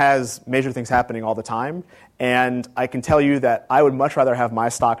has major things happening all the time, and I can tell you that I would much rather have my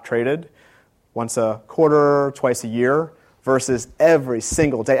stock traded once a quarter, twice a year, versus every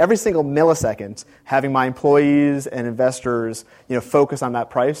single day, every single millisecond, having my employees and investors focus on that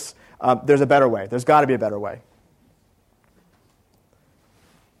price. There's a better way. There's got to be a better way.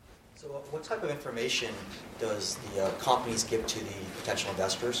 So what type of information does the companies give to the potential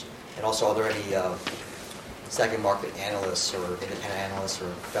investors? And also, are there any second market analysts or independent analysts or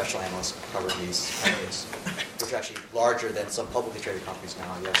professional analysts covering these companies, which are actually larger than some publicly traded companies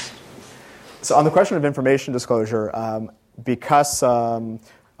now, I guess? So on the question of information disclosure, because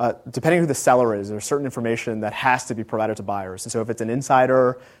depending who the seller is, there's certain information that has to be provided to buyers. And so if it's an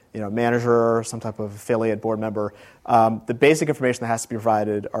insider, manager, some type of affiliate board member, the basic information that has to be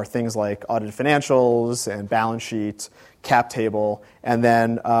provided are things like audited financials and balance sheet, cap table, and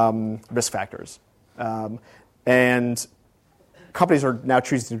then risk factors. And companies are now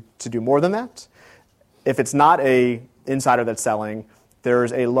choosing to do more than that. If it's not an insider that's selling,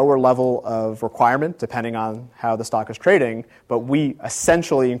 there's a lower level of requirement depending on how the stock is trading, but we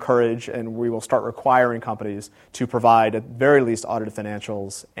essentially encourage and we will start requiring companies to provide at very least audited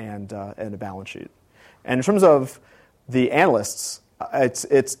financials and a balance sheet. And in terms of the analysts,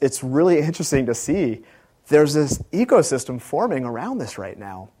 it's really interesting to see there's this ecosystem forming around this right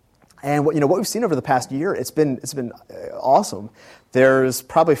now. And what we've seen over the past year, it's been awesome. There's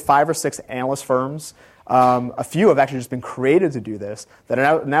probably 5 or 6 analyst firms. A few have actually just been created to do this that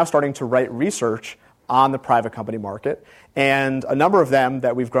are now starting to write research on the private company market. And a number of them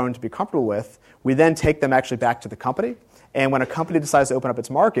that we've grown to be comfortable with, we then take them actually back to the company. And when a company decides to open up its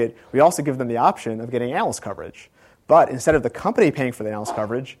market, we also give them the option of getting analyst coverage. But instead of the company paying for the analyst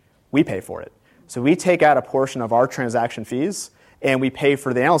coverage, we pay for it. So we take out a portion of our transaction fees and we pay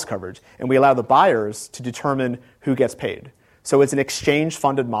for the analyst coverage. And we allow the buyers to determine who gets paid. So it's an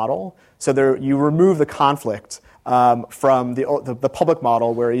exchange-funded model. So you remove the conflict from the public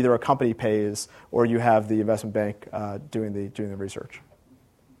model where either a company pays or you have the investment bank doing the research.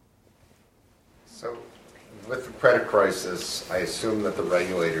 So with the credit crisis, I assume that the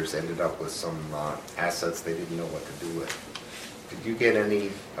regulators ended up with some assets they didn't know what to do with. Did you get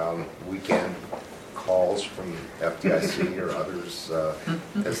any weekend calls from FDIC or others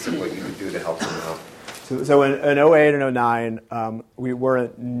as to what you could do to help them out? So in 08 and 09, we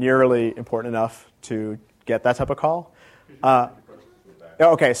weren't nearly important enough to get that type of call.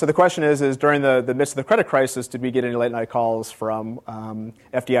 Okay, so the question is during the midst of the credit crisis, did we get any late night calls from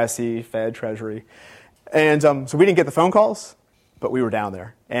FDIC, Fed, Treasury? And so we didn't get the phone calls, but we were down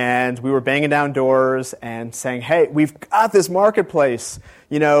there. And we were banging down doors and saying, hey, we've got this marketplace,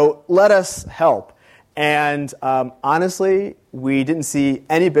 let us help. And honestly, we didn't see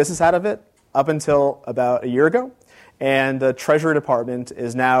any business out of it up until about a year ago. And the Treasury Department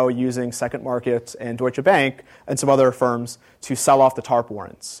is now using Second Market and Deutsche Bank and some other firms to sell off the TARP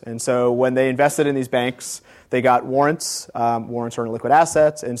warrants. And so when they invested in these banks, they got warrants. Warrants are liquid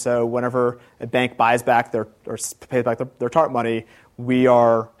assets. And so whenever a bank buys back or pays back their TARP money, we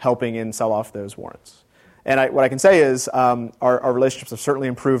are helping in sell off those warrants. And what I can say is our relationships have certainly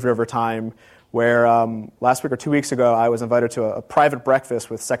improved over time, where last week or 2 weeks ago, I was invited to a private breakfast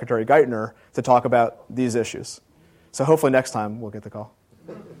with Secretary Geithner to talk about these issues. So hopefully next time we'll get the call.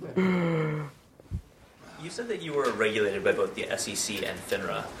 You said that you were regulated by both the SEC and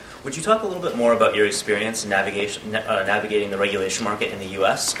FINRA. Would you talk a little bit more about your experience navigating the regulation market in the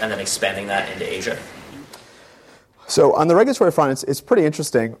U.S. and then expanding that into Asia? So on the regulatory front, it's pretty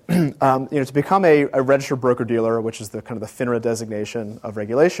interesting. To become a registered broker-dealer, which is the kind of the FINRA designation of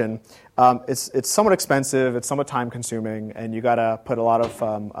regulation, it's somewhat expensive, it's somewhat time-consuming, and you got to put a lot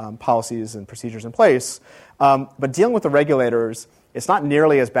of policies and procedures in place. But dealing with the regulators, it's not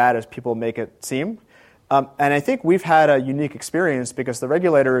nearly as bad as people make it seem. And I think we've had a unique experience because the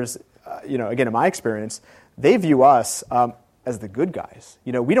regulators, again, in my experience, they view us as the good guys.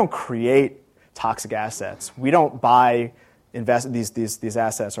 We don't create toxic assets. We don't buy these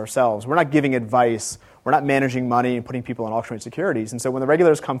assets ourselves. We're not giving advice. We're not managing money and putting people in auction-rate securities. And so when the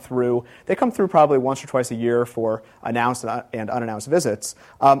regulators come through, they come through probably once or twice a year for announced and unannounced visits.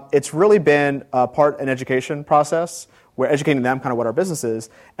 It's really been part an education process. We're educating them kind of what our business is.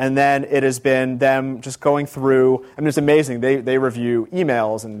 And then it has been them just going through. I mean, it's amazing. They review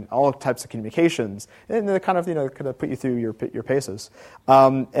emails and all types of communications. And they kind of put you through your paces.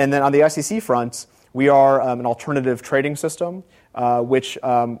 And then on the SEC front, we are an alternative trading system, which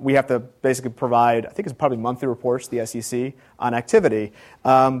we have to basically provide, I think it's probably monthly reports to the SEC on activity.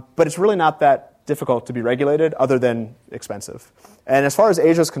 But it's really not that difficult to be regulated other than expensive. And as far as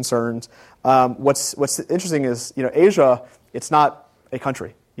Asia is concerned, what's interesting is, Asia, it's not a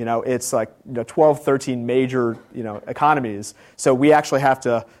country. It's like 12, 13 major economies. So we actually have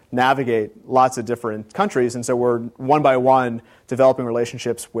to navigate lots of different countries. And so we're one by one developing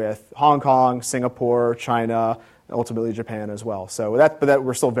relationships with Hong Kong, Singapore, China, ultimately Japan as well. So but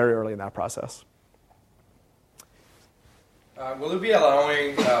we're still very early in that process. Will it be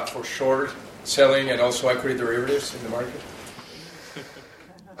allowing for short selling and also equity derivatives in the market?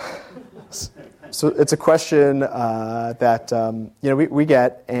 So it's a question that we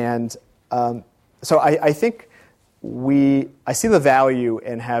get, and so I think I see the value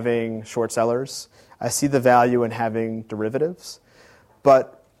in having short sellers. I see the value in having derivatives,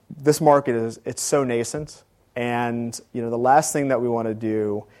 but this market it's so nascent, and the last thing that we want to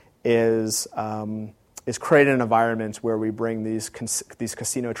do is create an environment where we bring these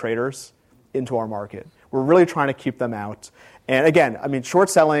casino traders into our market. We're really trying to keep them out. And again, I mean, short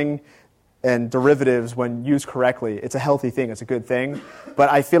selling and derivatives, when used correctly, it's a healthy thing. It's a good thing. But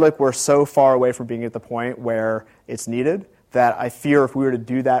I feel like we're so far away from being at the point where it's needed that I fear if we were to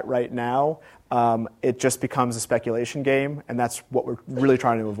do that right now, it just becomes a speculation game. And that's what we're really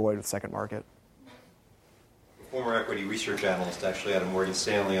trying to avoid with Second Market. Former equity research analyst, actually, out of Morgan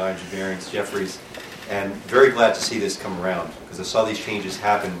Stanley, ING Barings, Jefferies, and very glad to see this come around because I saw these changes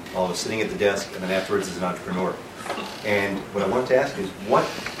happen while I was sitting at the desk and then afterwards as an entrepreneur. And what I wanted to ask is, what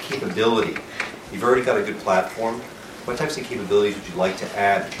capability, you've already got a good platform, what types of capabilities would you like to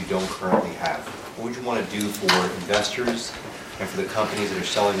add that you don't currently have? What would you want to do for investors and for the companies that are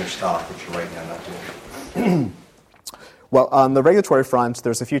selling their stock that you're right now not doing? Well, on the regulatory front,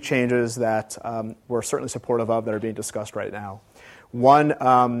 there's a few changes that we're certainly supportive of that are being discussed right now. One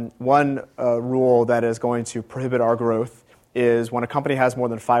rule that is going to prohibit our growth is when a company has more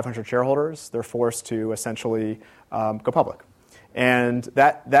than 500 shareholders, they're forced to essentially go public. And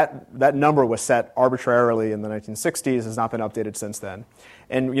that number was set arbitrarily in the 1960s, has not been updated since then.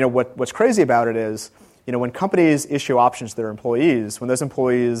 And what's crazy about it is, when companies issue options to their employees, when those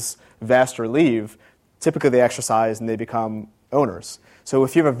employees vest or leave, typically they exercise and they become owners. So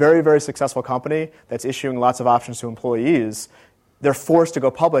if you have a very, very successful company that's issuing lots of options to employees, they're forced to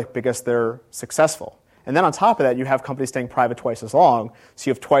go public because they're successful. And then on top of that, you have companies staying private twice as long, so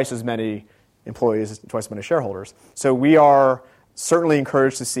you have twice as many employees, twice as many shareholders. So we are certainly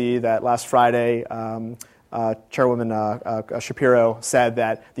encouraged to see that last Friday, Chairwoman Shapiro said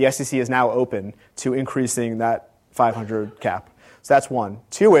that the SEC is now open to increasing that 500 cap. So that's one.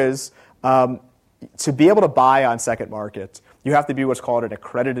 Two is, to be able to buy on Second Market, you have to be what's called an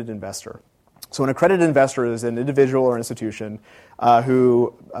accredited investor. So an accredited investor is an individual or institution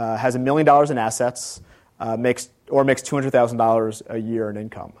who has $1 million in assets, makes $200,000 a year in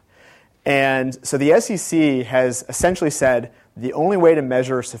income. And so the SEC has essentially said the only way to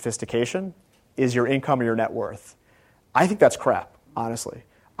measure sophistication is your income or your net worth. I think that's crap, honestly.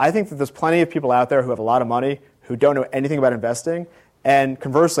 I think that there's plenty of people out there who have a lot of money who don't know anything about investing. And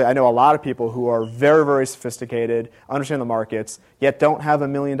conversely, I know a lot of people who are very, very sophisticated, understand the markets, yet don't have $1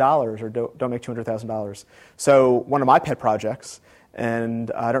 million or don't make $200,000. So one of my pet projects, and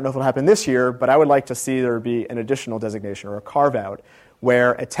I don't know if it'll happen this year, but I would like to see there be an additional designation or a carve-out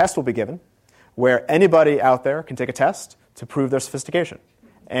where a test will be given, where anybody out there can take a test to prove their sophistication.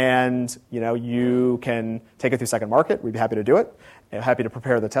 And you can take it through Second Market. We'd be happy to do it. Happy to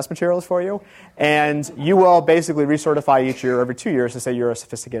prepare the test materials for you. And you will basically recertify each year, every 2 years, to say you're a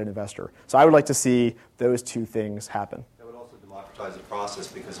sophisticated investor. So I would like to see those two things happen. That would also democratize the process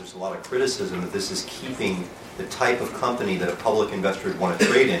because there's a lot of criticism that this is keeping the type of company that a public investor would want to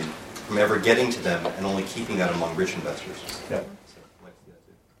trade in from ever getting to them and only keeping that among rich investors. Yeah.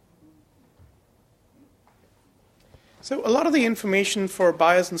 So a lot of the information for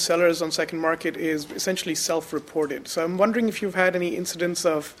buyers and sellers on Second Market is essentially self-reported. So I'm wondering if you've had any incidents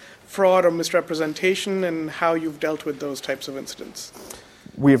of fraud or misrepresentation and how you've dealt with those types of incidents.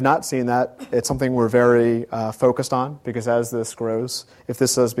 We have not seen that. It's something we're very focused on, because as this grows, if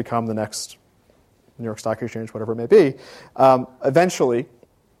this does become the next New York Stock Exchange, whatever it may be, eventually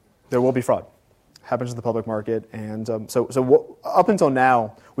there will be fraud. Happens in the public market. And up until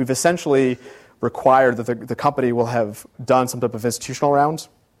now, we've essentially required that the company will have done some type of institutional round,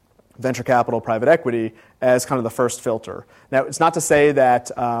 venture capital, private equity, as kind of the first filter. Now, it's not to say that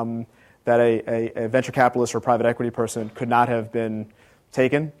a venture capitalist or private equity person could not have been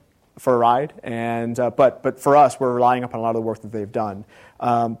taken for a ride, but for us, we're relying upon a lot of the work that they've done.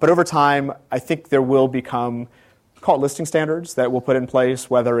 But over time, I think there will become, call it listing standards, that we'll put in place,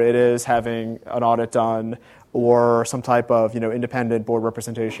 whether it is having an audit done or some type of independent board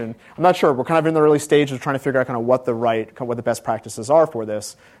representation. I'm not sure. We're kind of in the early stages of trying to figure out kind of what the best practices are for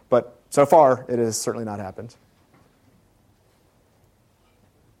this. But so far, it has certainly not happened.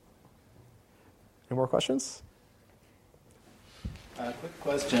 Any more questions? Quick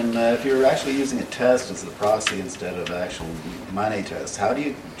question. If you're actually using a test as the proxy instead of actual money test, how do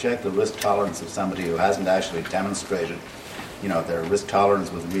you check the risk tolerance of somebody who hasn't actually demonstrated, their risk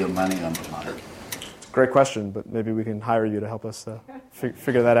tolerance with real money underlying? Great question, but maybe we can hire you to help us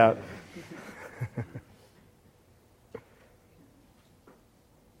figure that out.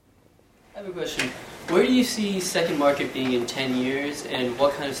 I have a question. Where do you see Second Market being in 10 years, and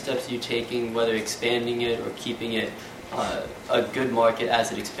what kind of steps are you taking, whether expanding it or keeping it a good market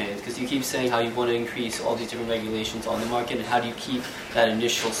as it expands? Because you keep saying how you want to increase all these different regulations on the market, and how do you keep that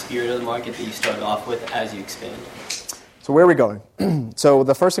initial spirit of the market that you started off with as you expand? So where are we going? So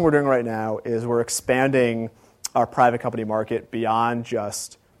the first thing we're doing right now is we're expanding our private company market beyond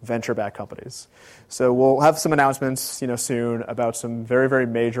just venture-backed companies. So we'll have some announcements, soon about some very, very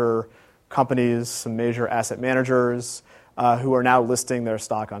major companies, some major asset managers who are now listing their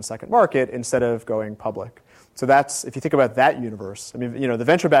stock on Second Market instead of going public. So that's, if you think about that universe, the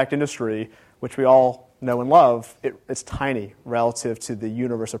venture-backed industry, which we all know and love, it's tiny relative to the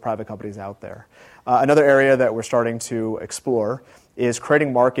universe of private companies out there. Another area that we're starting to explore is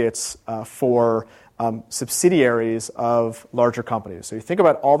creating markets for subsidiaries of larger companies. So you think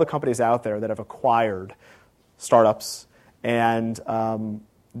about all the companies out there that have acquired startups, and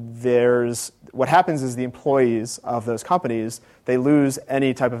what happens is the employees of those companies, they lose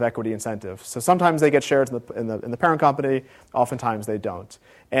any type of equity incentive. So sometimes they get shares in the parent company, oftentimes they don't.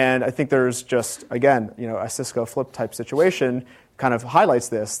 And I think there's just, again, a Cisco flip type situation kind of highlights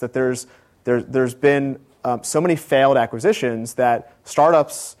this, that there's been so many failed acquisitions that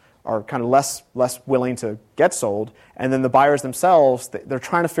startups are kind of less willing to get sold, and then the buyers themselves, they're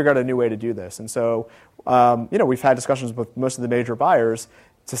trying to figure out a new way to do this. And so, we've had discussions with most of the major buyers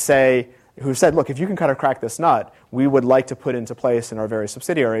who said, look, if you can kind of crack this nut, we would like to put into place in our various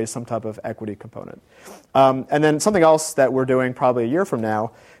subsidiaries some type of equity component. And then something else that we're doing probably a year from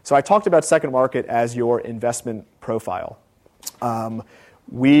now, so I talked about Second Market as your investment profile.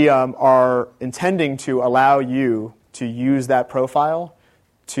 We are intending to allow you to use that profile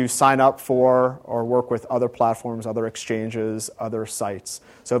to sign up for or work with other platforms, other exchanges, other sites.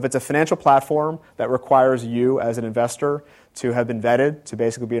 So if it's a financial platform that requires you as an investor to have been vetted, to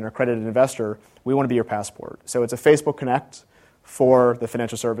basically be an accredited investor, we want to be your passport. So it's a Facebook Connect for the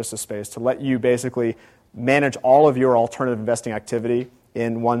financial services space to let you basically manage all of your alternative investing activity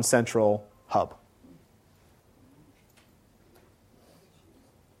in one central hub.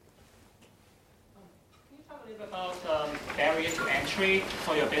 Barrier to entry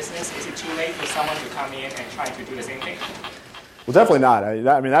for your business? Is it too late for someone to come in and try to do the same thing? Well, definitely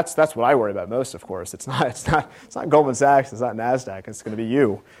not. That's what I worry about most, of course. It's not Goldman Sachs, it's not NASDAQ. It's going to be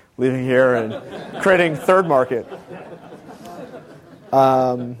you leaving here and creating Third Market.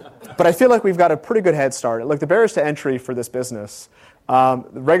 But I feel like we've got a pretty good head start. Look, the barriers to entry for this business,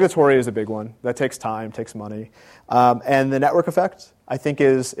 regulatory is a big one. That takes time, takes money. And the network effect, I think,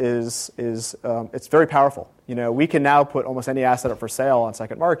 is it's very powerful. We can now put almost any asset up for sale on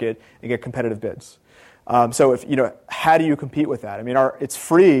Second Market and get competitive bids. So how do you compete with that? It's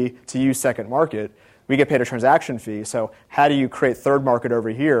free to use Second Market. We get paid a transaction fee. So how do you create Third Market over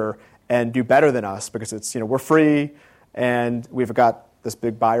here and do better than us? Because it's we're free and we've got this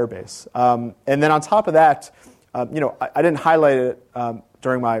big buyer base. And then on top of that, I didn't highlight it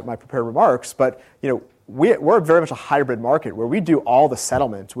during my prepared remarks, but we're very much a hybrid market where we do all the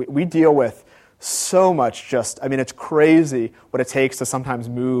settlement. We deal with so much it's crazy what it takes to sometimes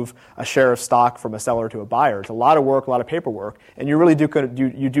move a share of stock from a seller to a buyer. It's a lot of work, a lot of paperwork, and you really do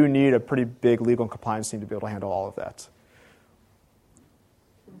need a pretty big legal and compliance team to be able to handle all of that.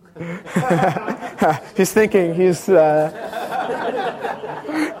 He's thinking, he's in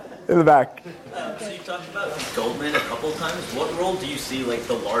the back. So you talked about gold Goldman a couple of times. What role do you see like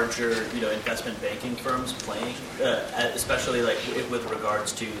the larger, investment banking firms playing, especially like with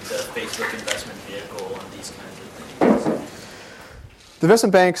regards to the Facebook investment vehicle and these kinds of things? The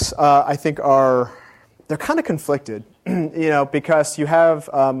investment banks, I think, they're kind of conflicted, because you have,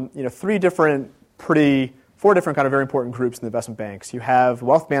 four different kind of very important groups in the investment banks. You have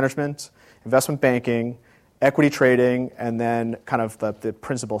wealth management, investment banking, equity trading, and then kind of the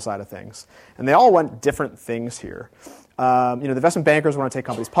principal side of things. And they all want different things here. The investment bankers want to take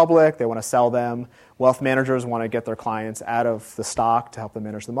companies public. They want to sell them. Wealth managers want to get their clients out of the stock to help them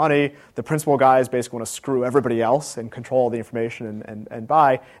manage the money. The principal guys basically want to screw everybody else and control the information and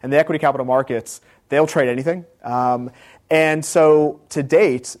buy. And the equity capital markets, they'll trade anything. And so to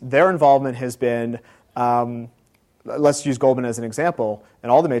date, their involvement has been, let's use Goldman as an example,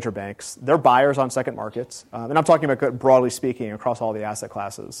 and all the major banks, they're buyers on second markets. And I'm talking about broadly speaking across all the asset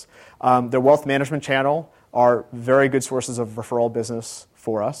classes. Their wealth management channel are very good sources of referral business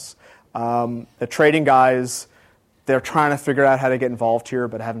for us. The trading guys, they're trying to figure out how to get involved here,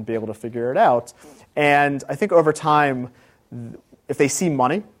 but haven't been able to figure it out. And I think over time, if they see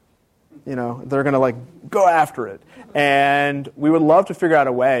money, they're going to go after it. And we would love to figure out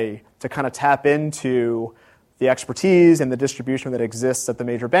a way to kind of tap into the expertise and the distribution that exists at the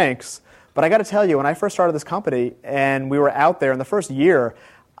major banks. But I got to tell you, when I first started this company and we were out there in the first year,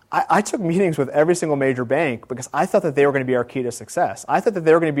 I took meetings with every single major bank because I thought that they were going to be our key to success. I thought that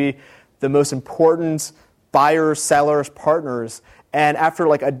they were going to be the most important buyers, sellers, partners. And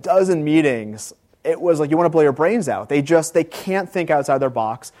after a dozen meetings, it was like you want to blow your brains out. They can't think outside their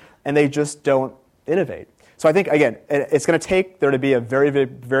box, and they just don't innovate. So I think, again, it's going to take there to be a very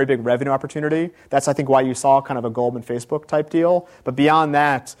big revenue opportunity. That's, I think, why you saw kind of a Goldman Facebook type deal. But beyond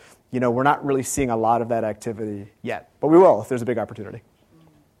that, we're not really seeing a lot of that activity yet. But we will if there's a big opportunity.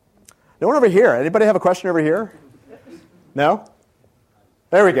 No one over here. Anybody have a question over here? No?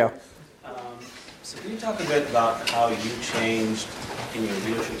 There we go. So can you talk a bit about how you changed in your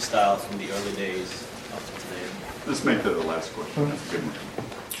leadership style from the early days up to today? Let's make that the last question. That's a good one.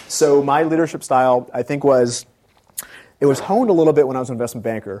 So my leadership style, I think, was honed a little bit when I was an investment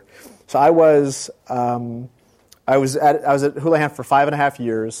banker. So I was at Houlihan for 5.5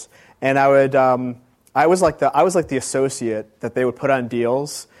 years, and I was like the associate that they would put on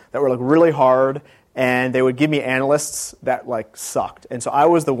deals that were really hard, and they would give me analysts that sucked. And so I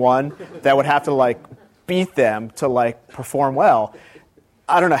was the one that would have to beat them to perform well.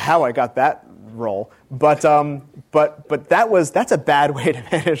 I don't know how I got that role, but that's a bad way to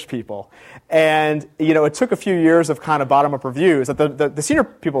manage people. And it took a few years of kind of bottom-up reviews. That the senior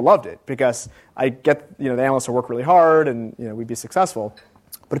people loved it because I get the analysts to work really hard and we'd be successful.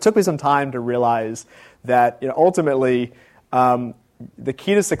 But it took me some time to realize that ultimately the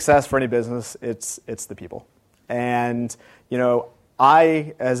key to success for any business it's the people. And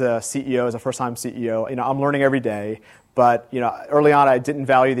I as a CEO, as a first-time CEO, I'm learning every day. But early on, I didn't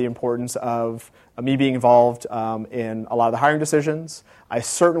value the importance of me being involved in a lot of the hiring decisions. I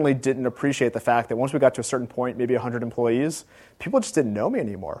certainly didn't appreciate the fact that once we got to a certain point, maybe 100 employees, people just didn't know me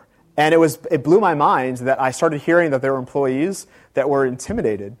anymore. And it blew my mind that I started hearing that there were employees that were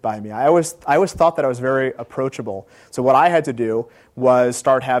intimidated by me. I always thought that I was very approachable. So what I had to do was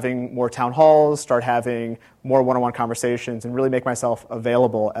start having more town halls, start having more one-on-one conversations, and really make myself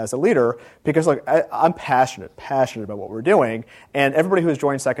available as a leader. Because I'm passionate about what we're doing. And everybody who has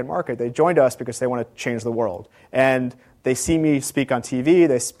joined Second Market, they joined us because they want to change the world. And they see me speak on TV,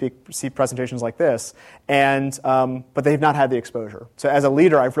 they see presentations like this, and but they've not had the exposure. So as a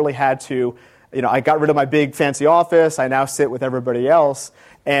leader, I've really had to, I got rid of my big fancy office. I now sit with everybody else.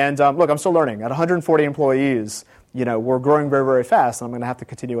 And look, I'm still learning. At 140 employees, we're growing very, very fast, and I'm going to have to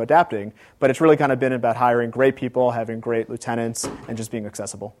continue adapting. But it's really kind of been about hiring great people, having great lieutenants, and just being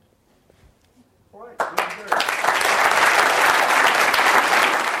accessible.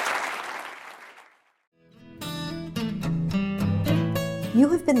 You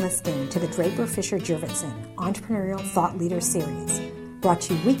have been listening to the Draper Fisher Jurvetson Entrepreneurial Thought Leader Series, brought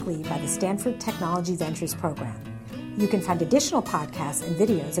to you weekly by the Stanford Technology Ventures Program. You can find additional podcasts and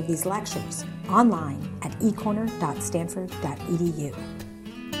videos of these lectures online at ecorner.stanford.edu.